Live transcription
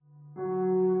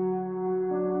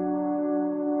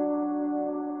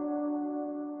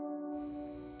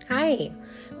Hi,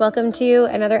 welcome to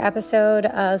another episode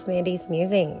of Mandy's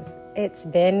Musings. It's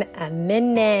been a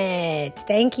minute.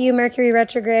 Thank you, Mercury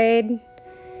retrograde.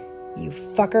 You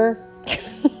fucker.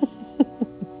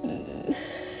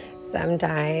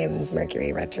 Sometimes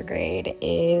Mercury retrograde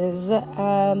is,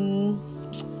 I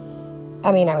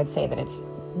would say that it's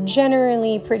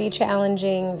generally pretty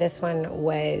challenging. This one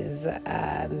was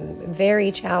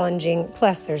very challenging.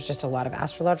 Plus, there's just a lot of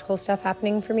astrological stuff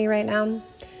happening for me right now.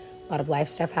 A lot of life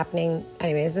stuff happening.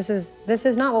 Anyways, this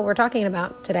is not what we're talking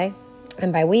about today.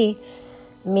 And by we,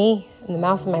 me and the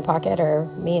mouse in my pocket, or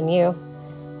me and you,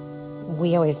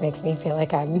 we always makes me feel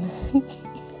like I'm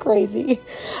crazy.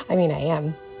 I mean, I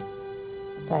am.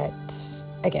 But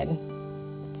again,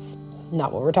 it's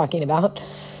not what we're talking about.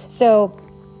 So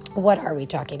what are we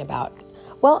talking about?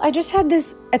 Well, I just had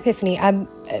this epiphany.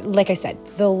 Like I said,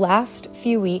 the last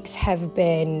few weeks have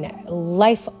been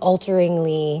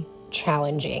life-alteringly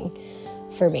challenging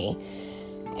for me.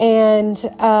 And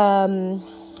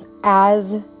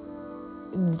as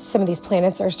some of these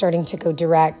planets are starting to go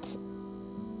direct,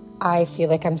 I feel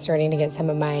like I'm starting to get some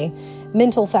of my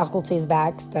mental faculties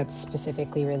back. That's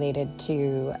specifically related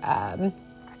to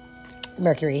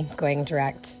Mercury going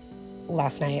direct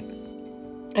last night.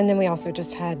 And then we also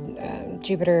just had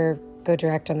Jupiter go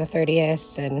direct on the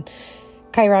 30th, and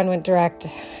Chiron went direct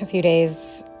a few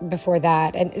days before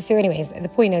that. And so anyways, the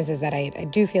point is that I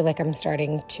do feel like I'm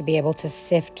starting to be able to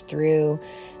sift through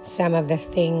some of the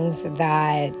things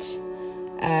that,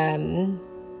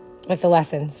 like the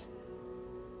lessons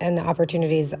and the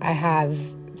opportunities I have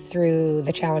through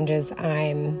the challenges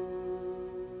I'm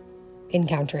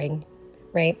encountering,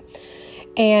 right?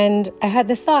 And I had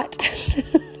this thought,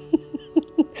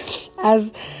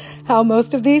 as how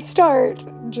most of these start,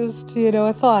 just,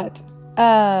 a thought.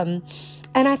 And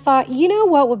I thought, you know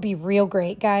what would be real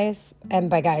great, guys? And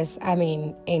by guys, I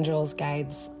mean angels,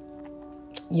 guides,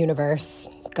 universe,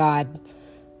 God,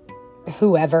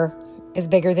 whoever is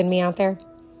bigger than me out there.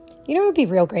 You know what would be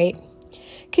real great?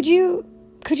 Could you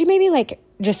maybe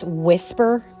just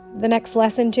whisper the next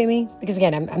lesson to me? Because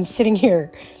again, I'm sitting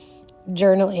here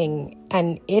journaling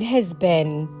and it has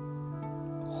been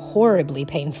horribly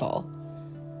painful,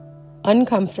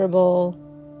 uncomfortable,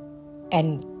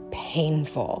 and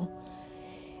painful.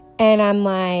 And I'm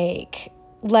like,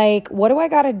 what do I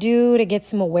got to do to get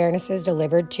some awarenesses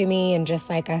delivered to me in just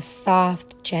like a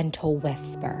soft, gentle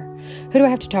whisper? Who do I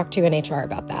have to talk to in HR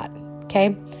about that?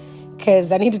 Okay?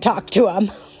 Because I need to talk to them.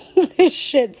 This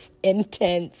shit's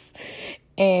intense.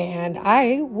 And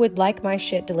I would like my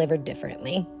shit delivered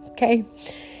differently. Okay?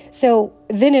 So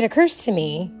then it occurs to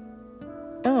me,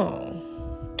 oh,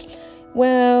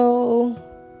 well,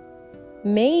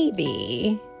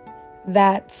 maybe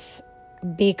that's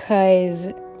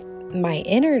because my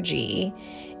energy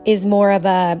is more of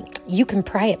a, you can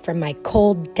pry it from my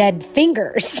cold, dead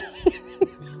fingers.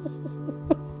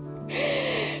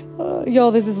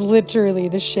 Y'all, this is literally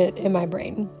the shit in my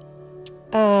brain.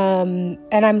 And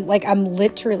I'm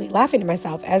literally laughing to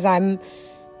myself as I'm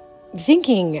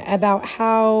thinking about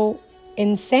how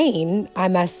insane I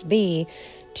must be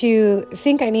to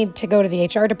think I need to go to the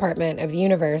HR department of the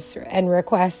universe and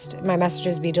request my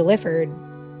messages be delivered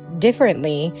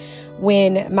differently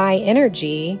when my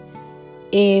energy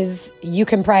is, you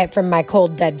can pry it from my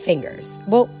cold, dead fingers.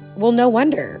 Well, no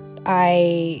wonder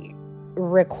I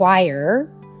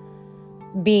require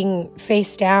being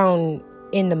face down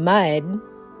in the mud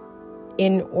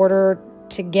in order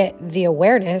to get the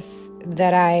awareness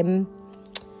that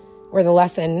or the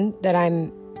lesson that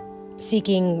I'm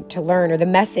seeking to learn, or the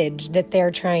message that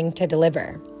they're trying to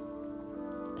deliver.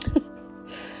 I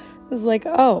was like,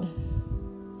 oh,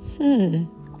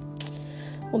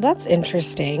 well, that's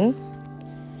interesting.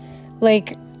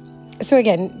 So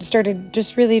again, started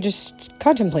just really just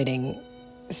contemplating.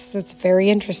 So that's very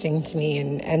interesting to me.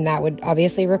 And that would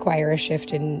obviously require a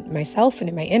shift in myself and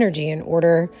in my energy in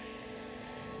order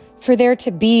for there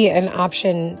to be an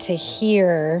option to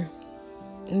hear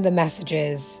the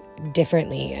messages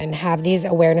differently and have these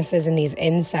awarenesses and these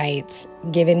insights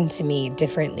given to me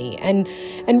differently. And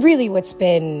really what's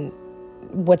been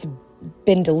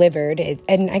delivered,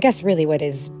 and I guess really what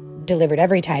is delivered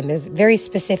every time, is very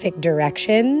specific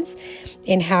directions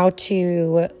in how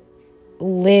to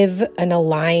live an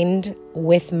aligned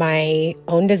with my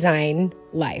own design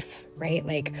life, right?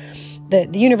 Like the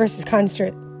universe is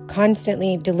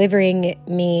constantly delivering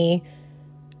me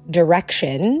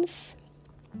directions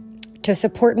to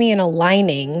support me in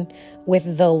aligning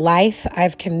with the life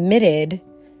I've committed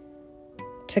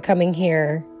to coming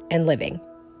here and living.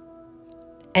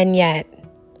 And yet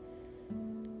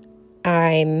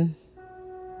I'm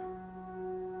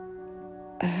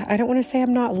I don't want to say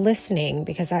I'm not listening,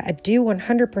 because I do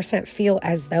 100% feel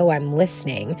as though I'm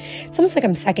listening. It's almost like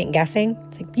I'm second guessing.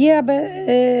 It's like, yeah,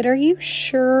 but are you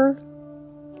sure?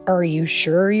 Are you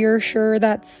sure you're sure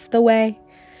that's the way?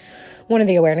 One of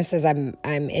the awarenesses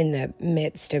I'm in the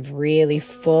midst of really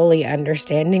fully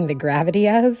understanding the gravity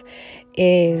of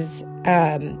is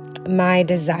my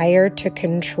desire to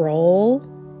control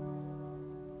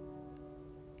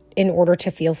in order to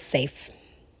feel safe.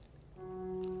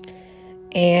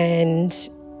 And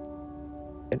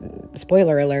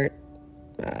spoiler alert,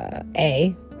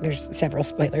 there's several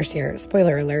spoilers here.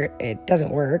 Spoiler alert, it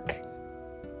doesn't work.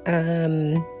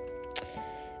 And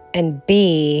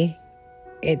B,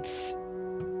 it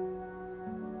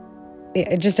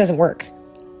just doesn't work,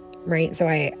 right? So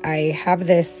I have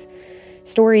this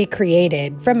story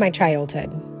created from my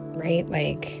childhood, right?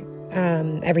 Like,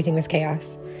 everything was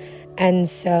chaos. And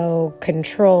so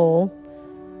control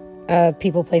of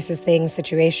people, places, things,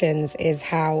 situations is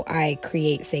how I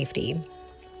create safety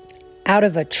out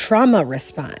of a trauma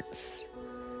response,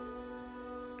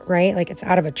 right? Like, it's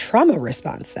out of a trauma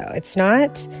response, though. It's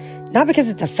not because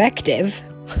it's effective,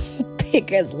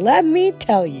 because let me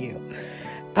tell you,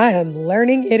 I am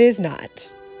learning it is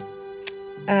not,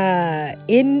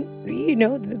 in,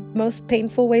 the most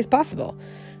painful ways possible.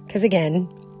 Because again,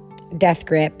 death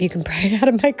grip, you can pry it out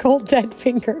of my cold, dead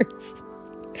fingers.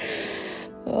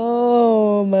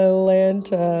 Oh, my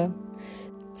Lanta.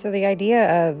 So the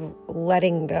idea of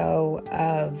letting go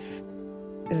of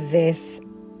this,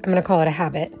 I'm going to call it a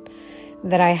habit,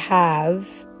 that I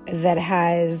have that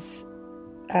has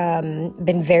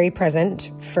been very present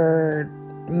for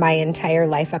my entire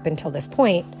life up until this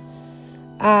point.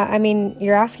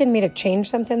 You're asking me to change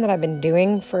something that I've been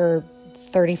doing for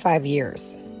 35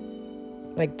 years.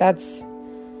 Like, that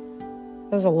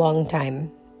was a long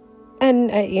time.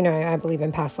 And, I believe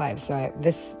in past lives, so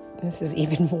this is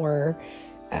even more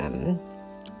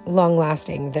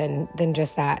long-lasting than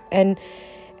just that. And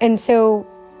so,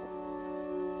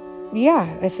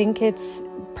 yeah, I think it's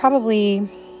probably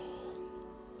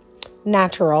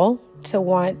natural to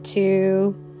want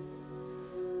to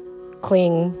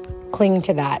cling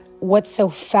to that. What's so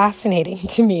fascinating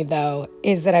to me, though,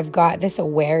 is that I've got this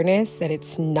awareness that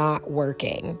it's not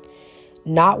working.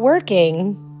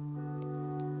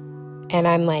 And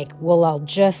I'm like, well, I'll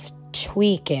just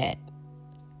tweak it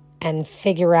and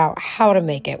figure out how to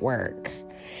make it work.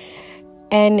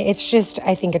 And it's just,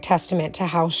 I think, a testament to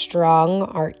how strong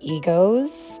our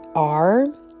egos are.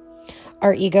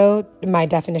 Our ego, my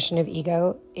definition of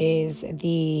ego, is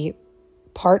the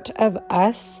part of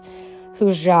us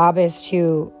whose job is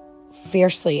to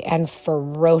fiercely and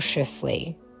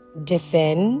ferociously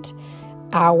defend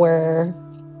our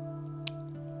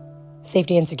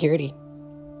safety and security.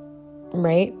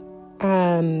 Right?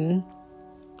 And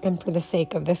for the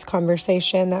sake of this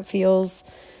conversation, that feels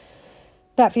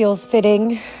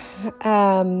fitting,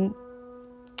 and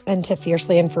to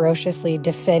fiercely and ferociously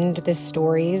defend the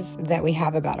stories that we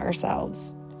have about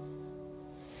ourselves.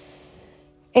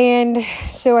 And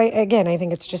so I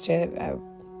think it's just a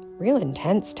real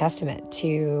intense testament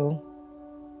to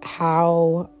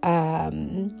how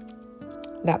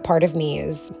that part of me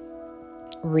is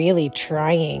really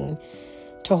trying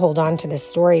to hold on to this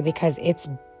story, because it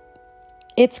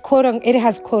has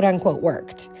quote unquote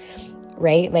worked,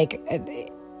 right? Like,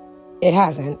 it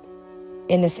hasn't,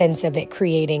 in the sense of it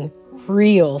creating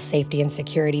real safety and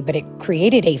security, but it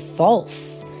created a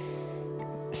false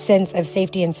sense of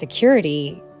safety and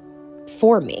security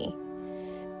for me.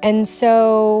 And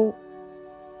so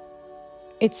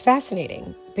it's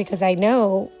fascinating, because I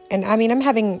know, and I'm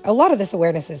having a lot of this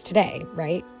awareness is today,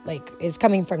 right? Like, is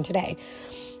coming from today.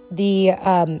 The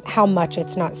how much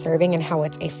it's not serving and how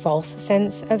it's a false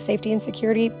sense of safety and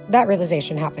security, that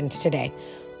realization happened today.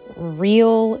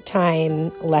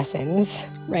 Real-time lessons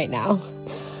right now.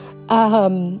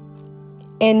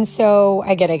 And so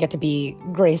I get to be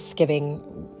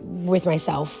grace-giving with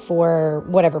myself for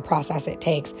whatever process it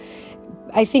takes.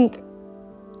 I think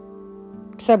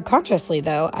subconsciously,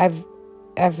 though,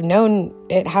 I've known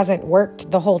it hasn't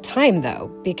worked the whole time, though,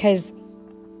 because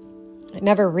I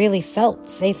never really felt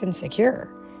safe and secure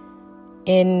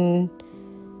in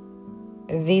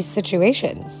these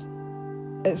situations.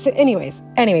 So anyways,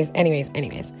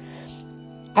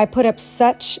 I put up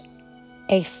such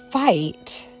a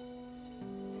fight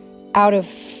out of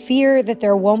fear that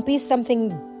there won't be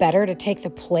something better to take the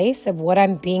place of what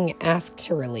I'm being asked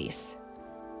to release.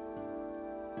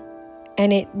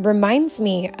 And it reminds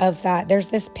me of that. There's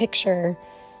this picture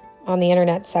on the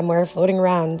internet somewhere floating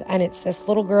around, and it's this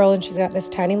little girl, and she's got this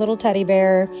tiny little teddy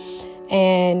bear,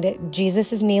 And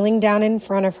Jesus is kneeling down in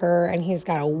front of her, and he's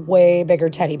got a way bigger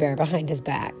teddy bear behind his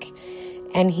back.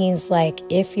 And he's like,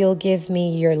 if you'll give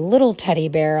me your little teddy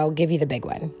bear, I'll give you the big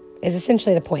one, is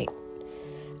essentially the point.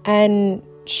 And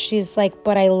she's like,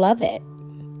 but I love it.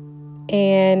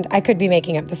 And I could be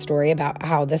making up the story about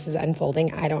how this is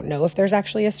unfolding. I don't know if there's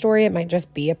actually a story. It might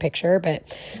just be a picture.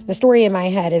 But the story in my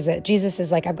head is that Jesus is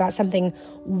like, I've got something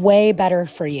way better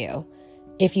for you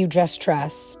if you just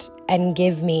trust and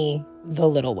give me the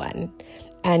little one.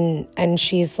 And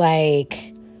she's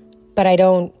like, but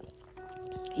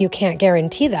you can't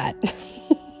guarantee that.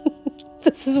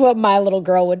 This is what my little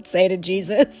girl would say to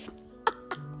Jesus.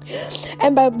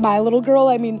 And by my little girl,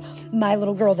 I mean my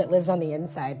little girl that lives on the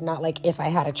inside, not like if I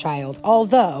had a child.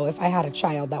 Although if I had a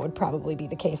child, that would probably be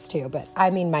the case too. But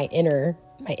I mean my inner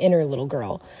little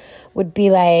girl would be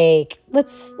like,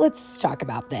 let's talk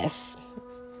about this.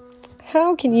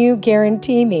 How can you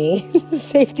guarantee me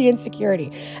safety and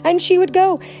security? And she would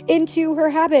go into her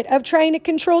habit of trying to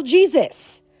control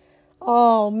Jesus.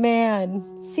 Oh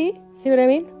man. See what I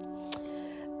mean?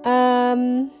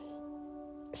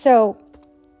 So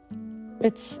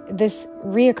it's this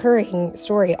reoccurring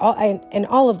story, and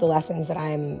all of the lessons that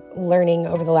I'm learning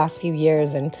over the last few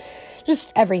years, and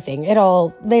just everything.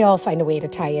 They all find a way to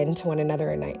tie into one another,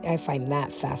 and I find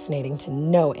that fascinating to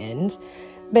no end.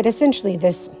 But essentially,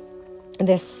 this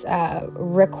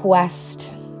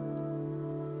request,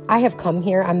 I have come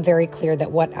here. I'm very clear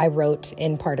that what I wrote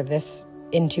into part of this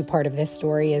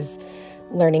story is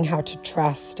learning how to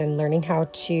trust and learning how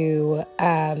to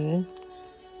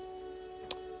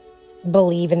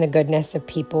believe in the goodness of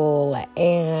people,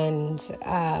 and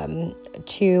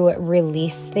to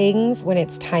release things when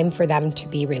it's time for them to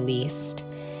be released.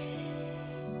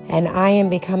 And I am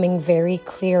becoming very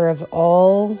clear of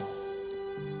all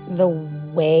the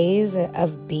ways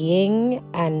of being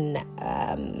and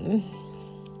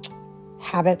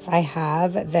habits I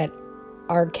have that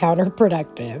are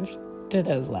counterproductive to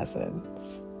those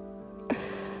lessons.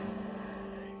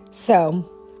 So,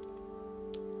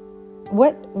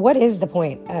 what is the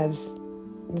point of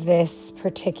this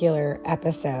particular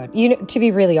episode? To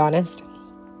be really honest,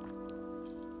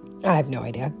 I have no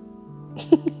idea.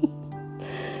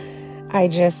 I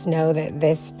just know that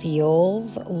this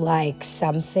feels like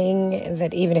something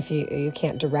that even if you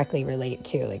can't directly relate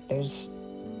to, like there's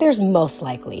most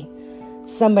likely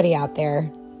somebody out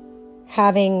there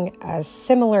having a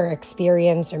similar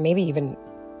experience, or maybe even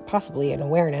possibly an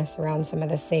awareness around some of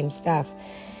the same stuff.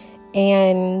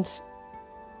 And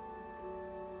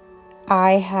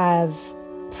I have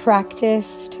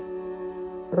practiced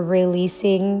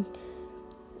releasing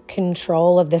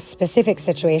control of this specific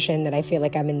situation that I feel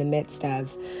like I'm in the midst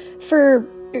of for,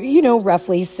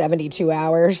 roughly 72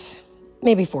 hours,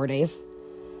 maybe 4 days.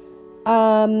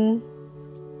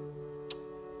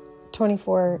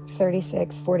 24,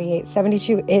 36, 48,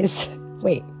 72 is,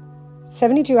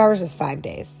 72 hours is 5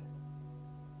 days.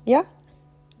 Yeah?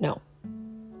 No.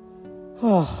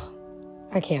 Oh,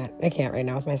 I can't right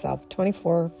now with myself.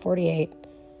 24, 48,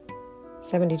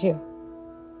 72.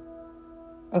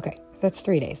 Okay, that's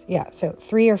 3 days. Yeah, so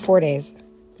 3 or 4 days.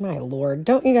 My Lord,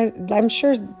 don't you guys,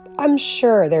 I'm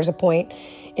sure there's a point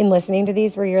in listening to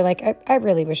these where you're like, I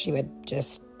really wish you would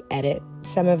just edit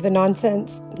some of the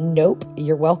nonsense. Nope,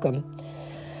 you're welcome.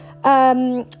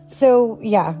 So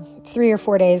yeah, 3 or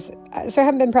 4 days. So I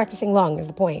haven't been practicing long is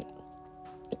the point.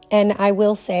 And I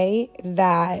will say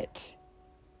that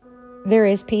there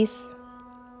is peace.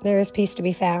 There is peace to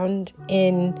be found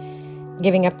in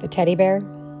giving up the teddy bear,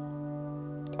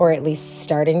 or at least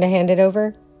starting to hand it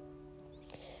over.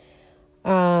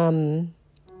 And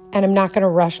I'm not going to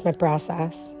rush my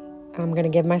process. I'm going to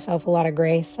give myself a lot of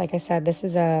grace. Like I said, this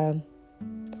is a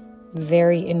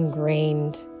very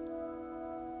ingrained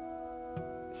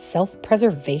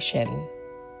self-preservation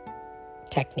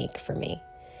technique for me.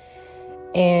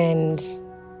 And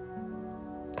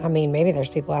I mean, maybe there's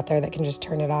people out there that can just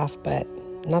turn it off, but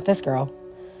not this girl.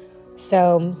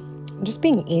 So I'm just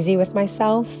being easy with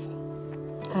myself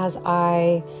as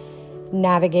I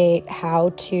navigate how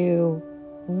to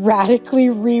radically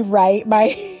rewrite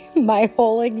my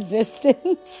whole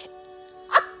existence.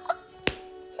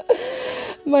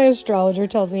 My astrologer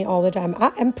tells me all the time.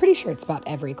 I'm pretty sure it's about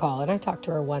every call, and I talk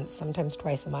to her once, sometimes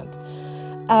twice a month.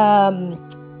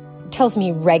 Tells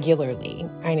me regularly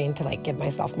I need to give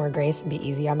myself more grace and be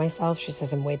easy on myself. She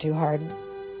says I'm way too hard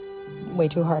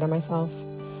on myself.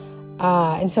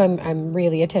 And so I'm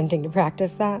really attempting to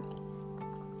practice that.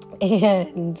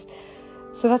 And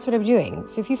so that's what I'm doing.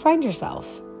 So if you find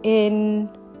yourself in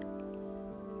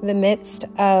the midst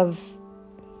of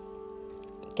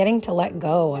getting to let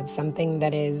go of something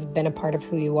that has been a part of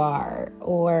who you are,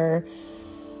 or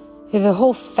the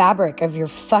whole fabric of your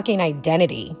fucking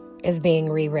identity is being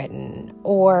rewritten,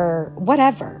 or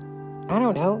whatever. I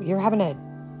don't know. You're having to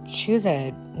choose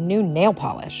a new nail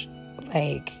polish.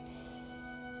 Like,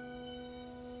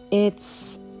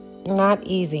 it's not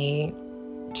easy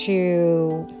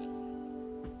to...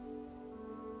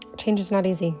 Change is not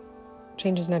easy.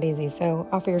 Change is not easy. So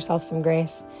offer yourself some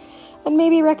grace. And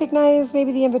maybe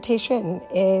the invitation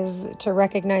is to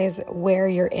recognize where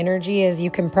your energy is.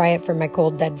 You can pry it from my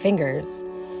cold, dead fingers,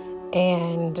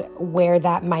 and where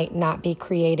that might not be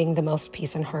creating the most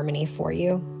peace and harmony for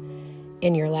you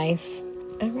in your life.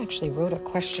 I actually wrote a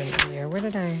question earlier. Where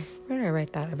did I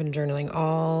write that? I've been journaling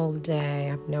all day. I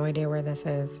have no idea where this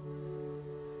is.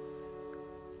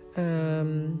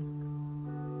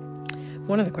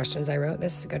 One of the questions I wrote,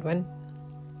 this is a good one.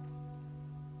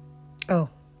 Oh,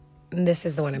 this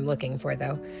is the one I'm looking for,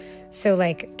 though. So,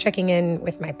 like, checking in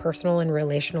with my personal and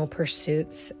relational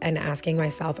pursuits and asking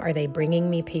myself, are they bringing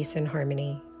me peace and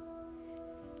harmony?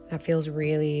 That feels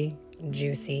really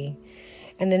juicy.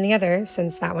 And then the other,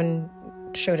 since that one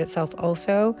showed itself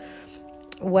also,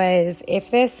 was if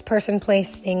this person,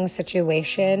 place, thing,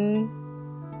 situation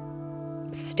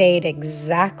stayed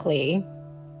exactly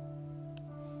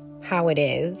how it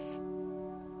is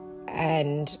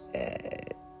and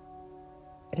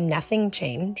nothing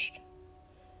changed,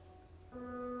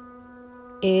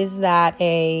 is that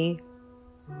a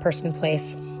person,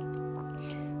 place,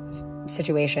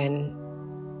 situation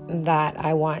that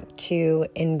I want to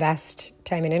invest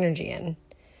time and energy in?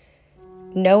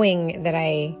 Knowing that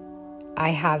I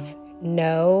have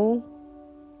no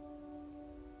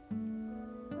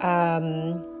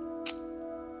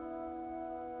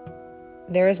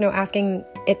there is no asking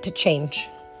it to change.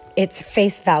 It's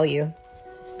face value.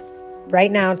 Right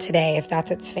now, today, if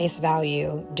that's its face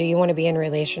value, do you want to be in a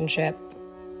relationship?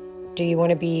 Do you want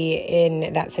to be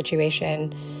in that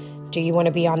situation? Do you want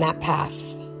to be on that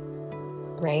path?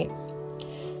 Right?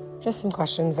 Just some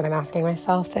questions that I'm asking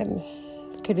myself that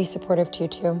could be supportive to you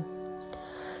too.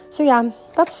 So yeah,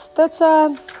 that's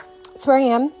where I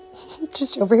am.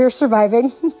 Just over here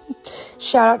surviving.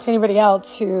 Shout out to anybody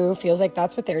else who feels like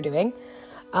that's what they're doing.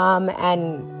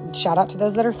 And shout out to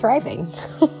those that are thriving.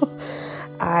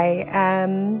 I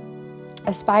am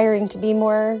aspiring to be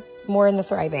more in the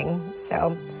thriving.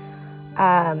 So,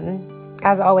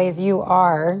 as always, you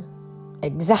are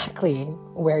exactly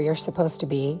where you're supposed to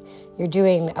be. You're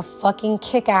doing a fucking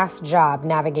kick-ass job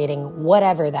navigating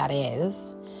whatever that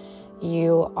is.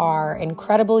 You are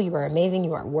incredible. You are amazing.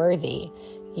 You are worthy.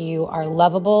 You are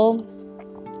lovable.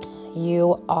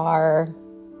 You are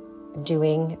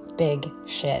doing big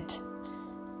shit.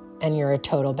 And you're a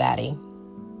total baddie.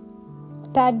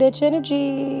 Bad bitch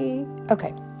energy.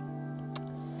 Okay.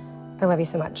 I love you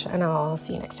so much, and I'll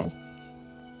see you next time.